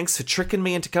 Thanks for tricking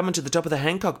me into coming to the top of the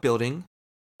Hancock building.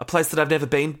 A place that I've never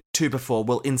been to before,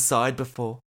 well, inside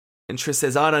before. And Triss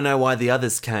says, I don't know why the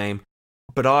others came,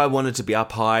 but I wanted to be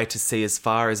up high to see as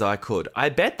far as I could. I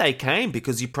bet they came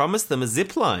because you promised them a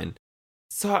zip line.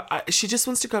 So she just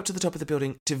wants to go up to the top of the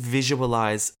building to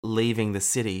visualize leaving the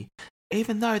city,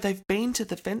 even though they've been to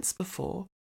the fence before.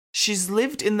 She's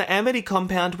lived in the Amity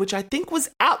compound, which I think was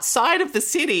outside of the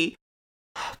city.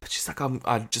 But she's like,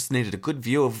 I just needed a good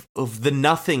view of the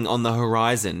nothing on the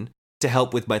horizon to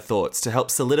help with my thoughts, to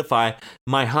help solidify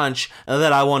my hunch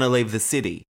that I want to leave the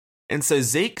city. And so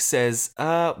Zeke says,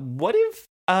 what if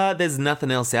there's nothing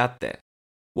else out there?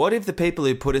 What if the people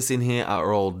who put us in here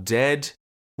are all dead?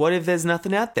 What if there's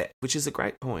nothing out there? Which is a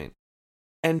great point.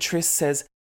 And Triss says,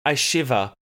 I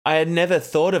shiver. I had never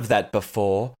thought of that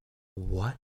before.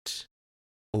 What?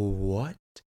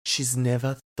 She's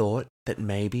never thought that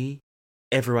maybe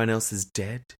everyone else is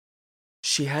dead?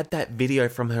 She had that video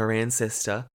from her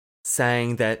ancestor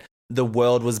saying that the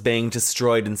world was being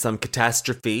destroyed in some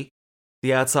catastrophe.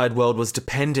 The outside world was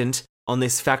dependent on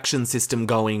this faction system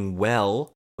going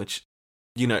well, which,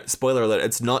 you know, spoiler alert,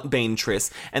 it's not been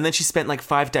Triss. And then she spent like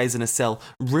 5 days in a cell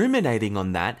ruminating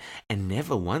on that and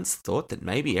never once thought that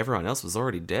maybe everyone else was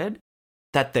already dead?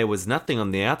 That there was nothing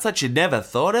on the outside? She'd never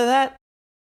thought of that?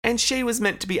 And she was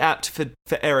meant to be apt for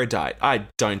erudite. I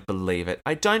don't believe it.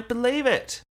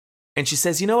 And she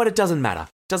says, you know what? It doesn't matter.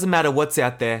 Doesn't matter what's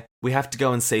out there. We have to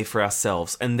go and see for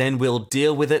ourselves. And then we'll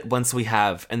deal with it once we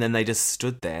have. And then they just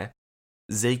stood there.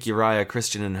 Zeke, Uriah,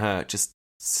 Christian and her just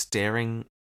staring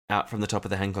out from the top of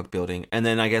the Hancock building. And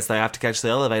then I guess they have to catch the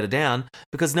elevator down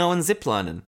because no one's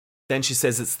ziplining. Then she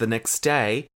says it's the next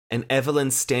day and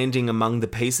Evelyn's standing among the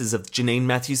pieces of Janine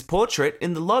Matthews' portrait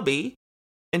in the lobby.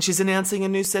 And she's announcing a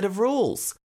new set of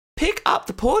rules. Pick up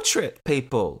the portrait,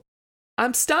 people.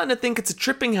 I'm starting to think it's a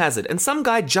tripping hazard, and some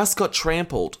guy just got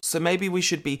trampled, so maybe we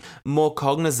should be more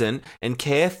cognizant and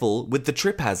careful with the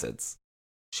trip hazards.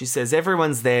 She says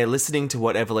everyone's there listening to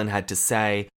what Evelyn had to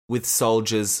say, with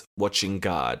soldiers watching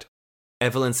guard.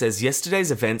 Evelyn says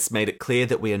yesterday's events made it clear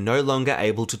that we are no longer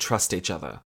able to trust each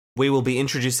other. We will be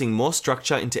introducing more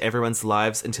structure into everyone's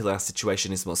lives until our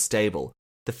situation is more stable.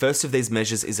 The first of these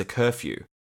measures is a curfew.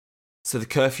 So the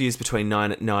curfew is between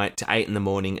 9 at night to 8 in the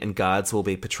morning, and guards will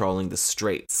be patrolling the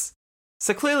streets.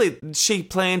 So clearly she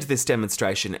planned this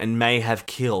demonstration and may have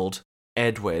killed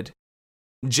Edward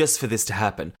just for this to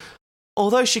happen.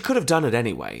 Although she could have done it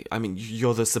anyway. I mean,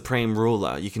 you're the supreme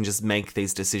ruler. You can just make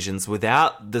these decisions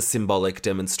without the symbolic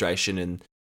demonstration and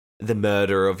the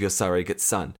murder of your surrogate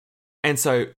son. And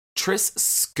so Triss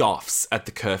scoffs at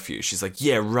the curfew. She's like,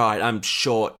 yeah, right, I'm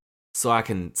short, so I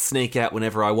can sneak out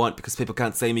whenever I want because people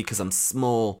can't see me because I'm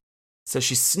small. So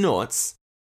she snorts,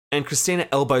 and Christina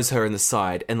elbows her in the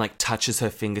side and like touches her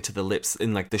finger to the lips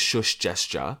in like the shush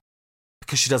gesture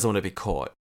because she doesn't want to be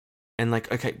caught. And like,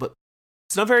 okay, but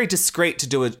it's not very discreet to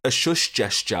do a shush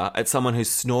gesture at someone who's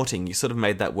snorting. You sort of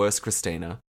made that worse,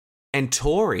 Christina. And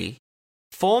Tori,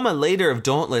 former leader of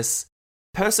Dauntless,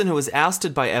 person who was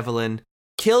ousted by Evelyn,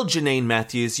 killed Janine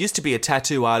Matthews, used to be a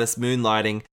tattoo artist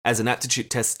moonlighting as an aptitude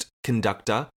test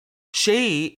conductor.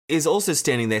 She is also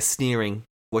standing there sneering,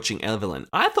 watching Evelyn.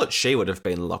 I thought she would have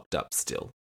been locked up still.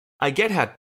 I get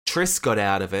how Triss got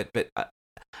out of it, but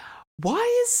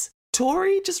why is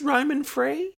Tori just roaming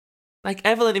free? Like,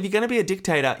 Evelyn, if you're going to be a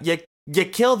dictator, you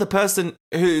kill the person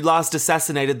who last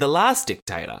assassinated the last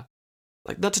dictator.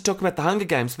 Like, not to talk about the Hunger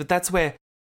Games, but that's where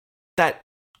that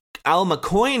Alma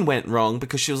Coin went wrong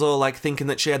because she was all like thinking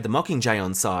that she had the Mockingjay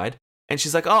on side. And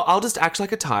she's like, oh, I'll just act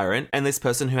like a tyrant, and this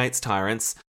person who hates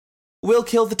tyrants will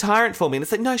kill the tyrant for me. And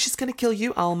it's like, no, she's going to kill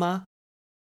you, Alma.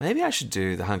 Maybe I should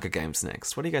do the Hunger Games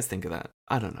next. What do you guys think of that?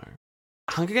 I don't know.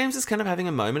 Hunger Games is kind of having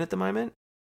a moment at the moment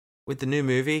with the new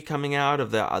movie coming out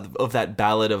of that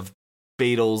ballad of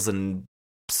beetles and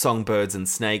songbirds and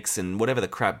snakes and whatever the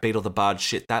crap Beetle the Bard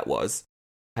shit that was.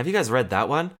 Have you guys read that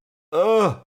one?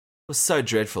 Ugh, it was so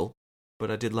dreadful, but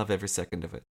I did love every second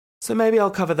of it. So maybe I'll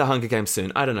cover the Hunger Games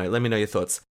soon. I don't know. Let me know your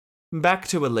thoughts. Back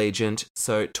to Allegiant.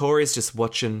 So Tori's just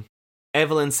watching.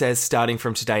 Evelyn says starting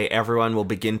from today, everyone will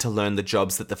begin to learn the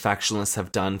jobs that the factionalists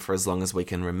have done for as long as we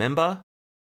can remember.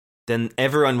 Then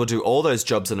everyone will do all those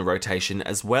jobs in a rotation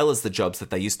as well as the jobs that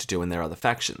they used to do in their other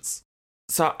factions.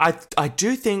 So I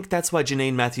do think that's why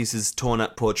Janine Matthews'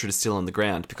 torn-up portrait is still on the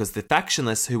ground, because the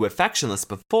factionalists who were factionalists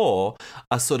before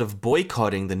are sort of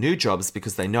boycotting the new jobs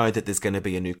because they know that there's going to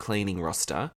be a new cleaning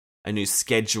roster, a new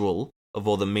schedule of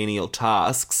all the menial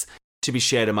tasks to be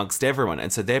shared amongst everyone.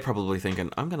 And so they're probably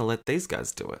thinking, I'm going to let these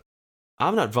guys do it.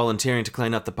 I'm not volunteering to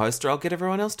clean up the poster. I'll get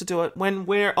everyone else to do it when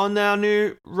we're on our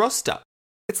new roster.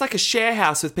 It's like a share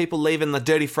house with people leaving the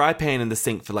dirty fry pan in the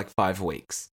sink for like 5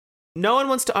 weeks. No one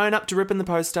wants to own up to ripping the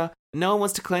poster. No one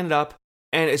wants to clean it up.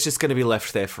 And it's just going to be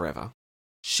left there forever.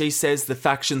 She says the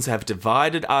factions have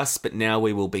divided us, but now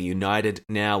we will be united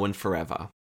now and forever.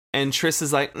 And Triss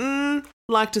is like,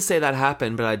 like to see that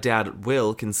happen, but I doubt it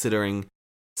will, considering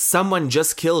someone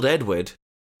just killed Edward.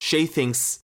 She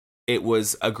thinks it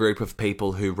was a group of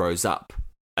people who rose up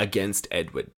against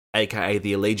Edward, aka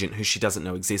the Allegiant, who she doesn't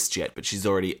know exists yet, but she's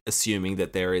already assuming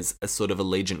that there is a sort of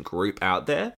Allegiant group out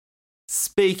there.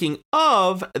 Speaking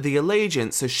of the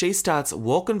Allegiant, so she starts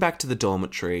walking back to the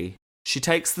dormitory. She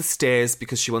takes the stairs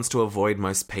because she wants to avoid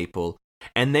most people,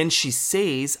 and then she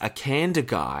sees a Kanda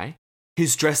guy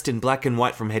who's dressed in black and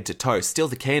white from head to toe, still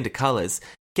the Kanda colours,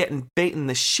 getting beaten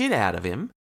the shit out of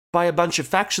him by a bunch of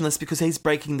factionalists because he's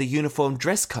breaking the uniform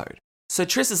dress code. So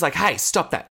Triss is like, hey,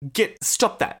 stop that.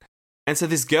 Stop that. And so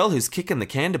this girl who's kicking the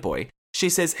Kanda boy, she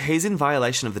says, he's in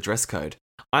violation of the dress code.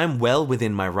 I'm well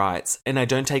within my rights, and I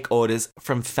don't take orders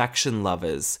from faction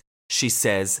lovers, she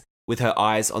says, with her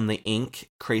eyes on the ink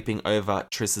creeping over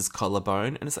Triss's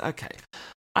collarbone. And it's like, okay,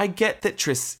 I get that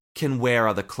Triss can wear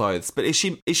other clothes, but is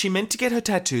she meant to get her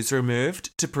tattoos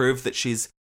removed to prove that she's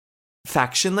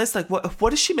factionless? Like,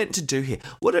 what is she meant to do here?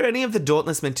 What are any of the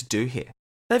Dauntless meant to do here?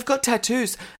 They've got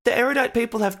tattoos. The erudite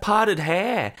people have parted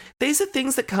hair. These are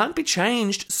things that can't be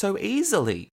changed so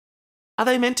easily. Are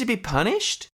they meant to be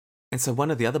punished? And so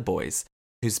one of the other boys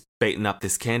who's beaten up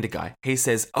this Kanda guy, he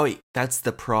says, oh, that's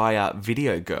the prior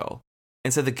video girl.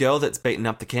 And so the girl that's beaten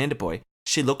up the Kanda boy,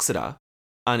 she looks at her,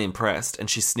 unimpressed, and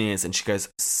she sneers and she goes,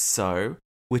 so?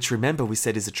 Which, remember, we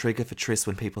said is a trigger for Triss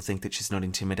when people think that she's not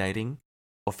intimidating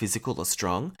or physical or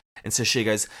strong. And so she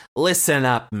goes, listen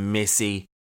up, missy.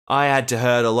 I had to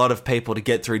hurt a lot of people to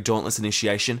get through Dauntless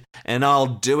Initiation, and I'll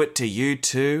do it to you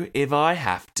too if I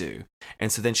have to. And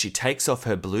so then she takes off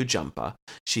her blue jumper,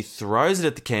 she throws it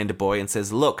at the Candy Boy and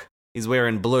says, look, he's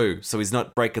wearing blue, so he's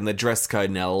not breaking the dress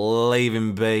code, now leave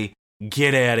him be,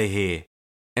 get out of here.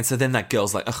 And so then that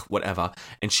girl's like, ugh, whatever,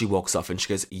 and she walks off and she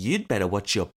goes, you'd better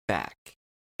watch your back.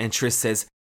 And Triss says,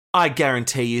 I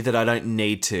guarantee you that I don't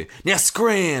need to. Now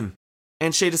scram!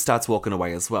 And she just starts walking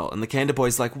away as well. And the Candy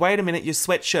Boy's like, wait a minute, your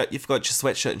sweatshirt, you forgot your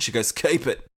sweatshirt. And she goes, keep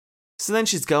it. So then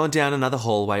she's going down another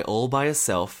hallway all by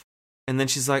herself. And then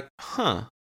she's like,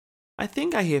 I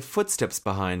think I hear footsteps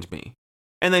behind me.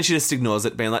 And then she just ignores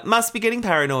it, being like, must be getting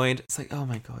paranoid. It's like, oh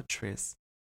my God, Triss.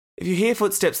 If you hear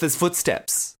footsteps, there's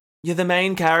footsteps. You're the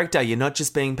main character. You're not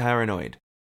just being paranoid.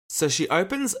 So she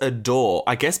opens a door.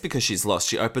 I guess because she's lost,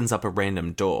 she opens up a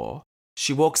random door.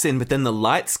 She walks in, but then the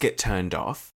lights get turned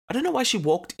off. I don't know why she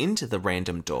walked into the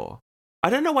random door. I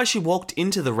don't know why she walked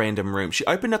into the random room. She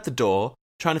opened up the door,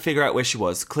 trying to figure out where she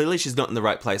was. Clearly, she's not in the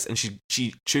right place, and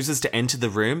she chooses to enter the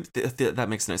room. That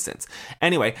makes no sense.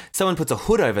 Anyway, someone puts a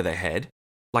hood over their head,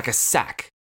 like a sack,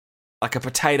 like a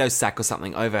potato sack or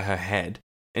something over her head.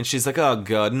 And she's like, oh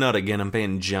God, not again, I'm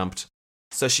being jumped.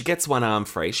 So she gets one arm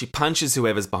free, she punches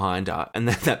whoever's behind her, and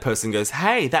then that person goes,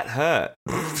 hey, that hurt.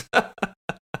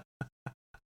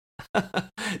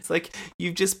 It's like,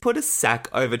 you've just put a sack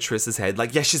over Triss's head,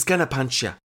 like, yeah, she's gonna punch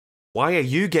you. Why are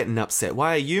you getting upset?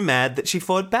 Why are you mad that she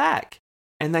fought back?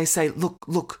 And they say,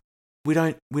 look, we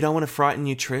don't want to frighten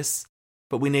you, Triss,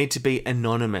 but we need to be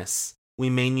anonymous. We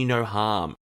mean you no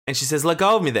harm. And she says, let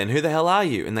go of me then, who the hell are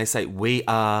you? And they say, we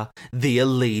are the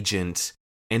Allegiant,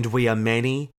 and we are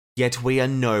many, yet we are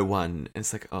no one. And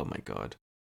it's like, oh my God.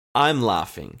 I'm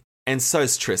laughing. And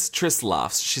so's Triss. Triss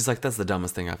laughs. She's like, that's the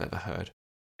dumbest thing I've ever heard.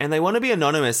 And they want to be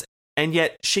anonymous, and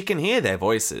yet she can hear their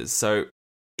voices. So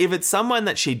if it's someone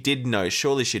that she did know,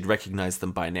 surely she'd recognize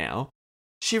them by now.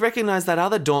 She recognized that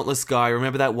other Dauntless guy.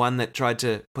 Remember that one that tried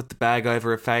to put the bag over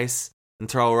her face and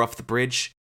throw her off the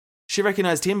bridge? She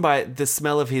recognized him by the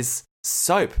smell of his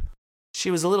soap. She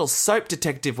was a little soap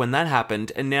detective when that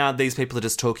happened, and now these people are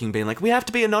just talking, being like, we have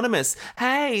to be anonymous.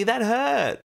 Hey, that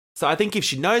hurt. So I think if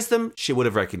she knows them, she would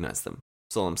have recognized them.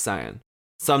 That's all I'm saying.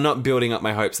 So I'm not building up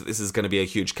my hopes that this is going to be a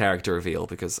huge character reveal,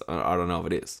 because I don't know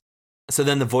if it is. So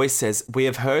then the voice says, we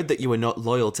have heard that you are not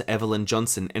loyal to Evelyn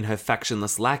Johnson and her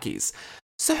factionless lackeys.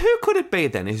 So who could it be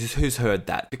then who's heard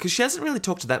that? Because she hasn't really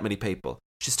talked to that many people.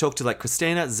 She's talked to like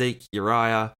Christina, Zeke,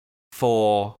 Uriah,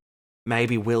 For,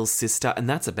 maybe Will's sister, and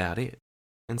that's about it.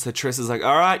 And so Triss is like,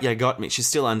 all right, you got me. She's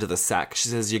still under the sack. She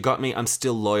says, you got me. I'm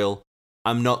still loyal.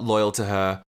 I'm not loyal to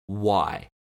her. Why?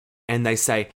 And they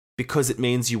say, because it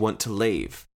means you want to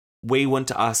leave. We want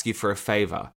to ask you for a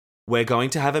favor. We're going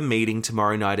to have a meeting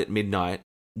tomorrow night at midnight.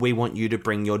 We want you to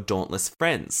bring your Dauntless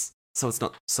friends. So it's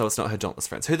not her Dauntless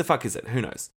friends. Who the fuck is it? Who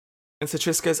knows? And so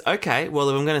Triss goes, okay, well,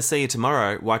 if I'm going to see you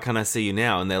tomorrow, why can't I see you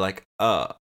now? And they're like,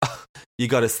 you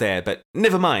got us there, but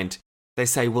never mind. They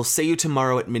say, we'll see you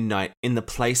tomorrow at midnight in the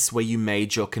place where you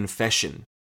made your confession.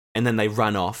 And then they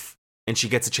run off, and she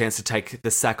gets a chance to take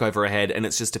the sack over her head, and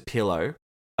it's just a pillow,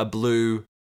 a blue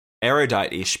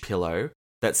erudite-ish pillow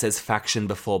that says faction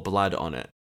before blood on it.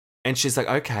 And she's like,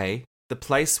 okay, the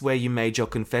place where you made your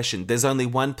confession, there's only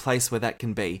one place where that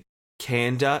can be.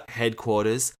 Kanda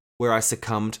headquarters, where I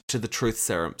succumbed to the truth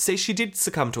serum. See, she did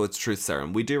succumb to its truth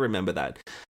serum. We do remember that.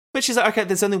 But she's like, okay,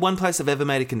 there's only one place I've ever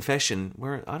made a confession.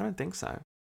 Where I don't think so.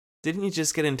 Didn't you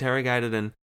just get interrogated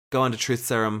and go under truth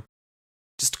serum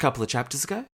just a couple of chapters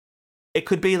ago? It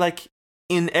could be like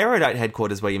in erudite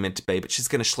headquarters where you're meant to be, but she's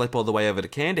going to schlep all the way over to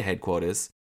Kanda headquarters.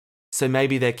 So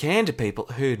maybe they're Kanda people.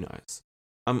 Who knows?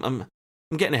 I'm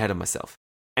getting ahead of myself.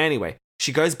 Anyway,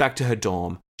 she goes back to her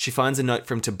dorm. She finds a note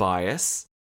from Tobias,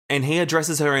 and he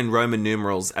addresses her in Roman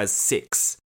numerals as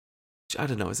 6. Which, I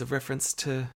don't know, is a reference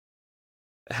to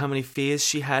how many fears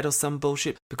she had or some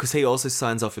bullshit, because he also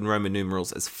signs off in Roman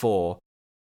numerals as 4,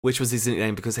 which was his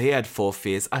nickname because he had 4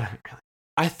 fears.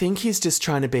 I think he's just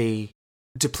trying to be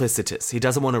duplicitous. He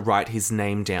doesn't want to write his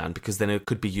name down because then it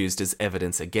could be used as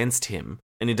evidence against him,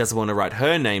 and he doesn't want to write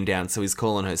her name down, so he's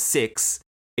calling her 6,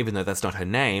 even though that's not her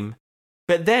name.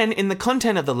 But then in the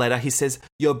content of the letter, he says,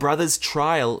 your brother's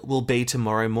trial will be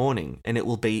tomorrow morning, and it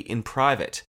will be in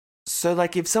private. So,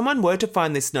 like, if someone were to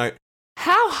find this note,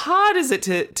 how hard is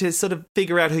it to sort of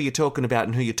figure out who you're talking about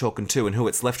and who you're talking to and who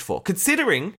it's left for?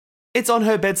 Considering it's on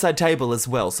her bedside table as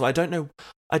well, so I don't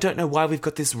know why we've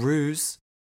got this ruse.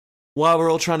 Why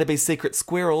we're all trying to be secret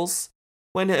squirrels.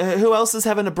 When who else is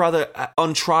having a brother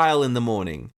on trial in the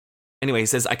morning? Anyway, he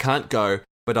says, I can't go,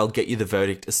 but I'll get you the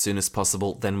verdict as soon as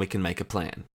possible, then we can make a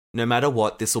plan. No matter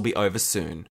what, this will be over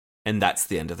soon. And that's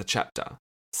the end of the chapter.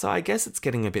 So I guess it's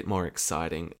getting a bit more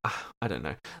exciting. I don't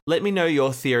know. Let me know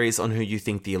your theories on who you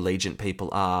think the Allegiant people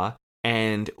are,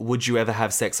 and would you ever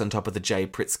have sex on top of the J.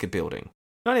 Pritzker building?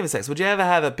 Not even sex. Would you ever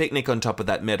have a picnic on top of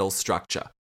that metal structure?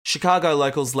 Chicago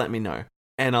locals, let me know.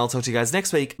 And I'll talk to you guys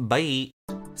next week. Bye.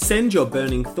 Send your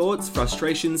burning thoughts,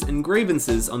 frustrations, and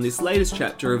grievances on this latest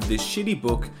chapter of this shitty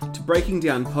book to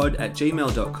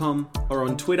breakingdownpod@gmail.com or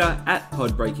on Twitter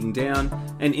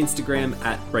 @podbreakingdown and Instagram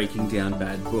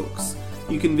 @breakingdownbadbooks.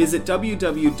 You can visit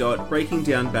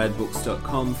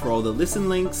www.breakingdownbadbooks.com for all the listen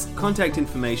links, contact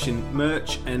information,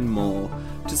 merch, and more.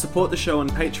 To support the show on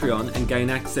Patreon and gain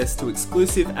access to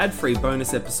exclusive ad-free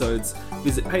bonus episodes,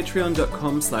 visit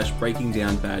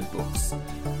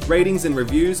patreon.com/breakingdownbadbooks. Ratings and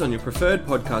reviews on your preferred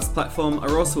podcast platform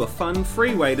are also a fun,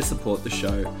 free way to support the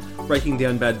show. Breaking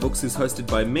Down Bad Books is hosted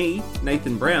by me,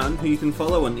 Nathan Brown, who you can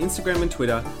follow on Instagram and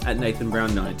Twitter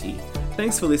 @NathanBrown90.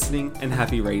 Thanks for listening and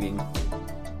happy reading.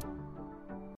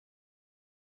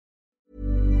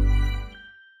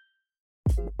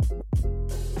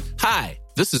 Hi,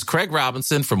 this is Craig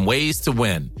Robinson from Ways to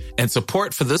Win, and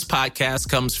support for this podcast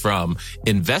comes from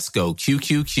Invesco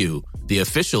QQQ, the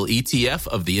official ETF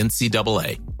of the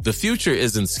NCAA. The future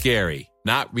isn't scary.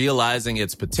 Not realizing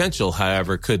its potential,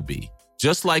 however, could be.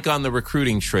 Just like on the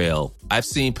recruiting trail, I've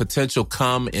seen potential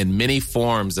come in many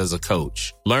forms as a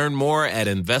coach. Learn more at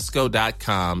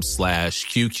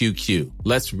Invesco.com/QQQ.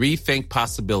 Let's rethink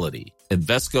possibility.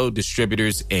 Invesco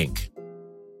Distributors, Inc.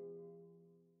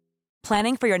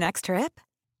 Planning for your next trip?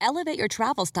 Elevate your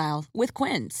travel style with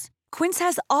Quince. Quince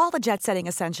has all the jet-setting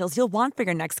essentials you'll want for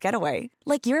your next getaway,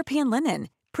 like European linen,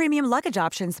 premium luggage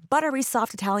options, buttery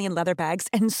soft Italian leather bags,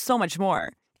 and so much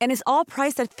more. And is all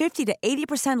priced at 50 to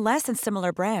 80% less than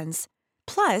similar brands.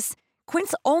 Plus,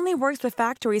 Quince only works with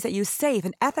factories that use safe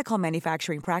and ethical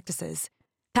manufacturing practices.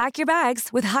 Pack your bags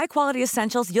with high-quality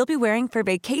essentials you'll be wearing for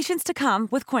vacations to come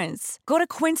with Quince. Go to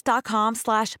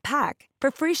quince.com/pack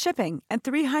for free shipping and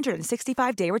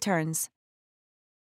 365-day returns.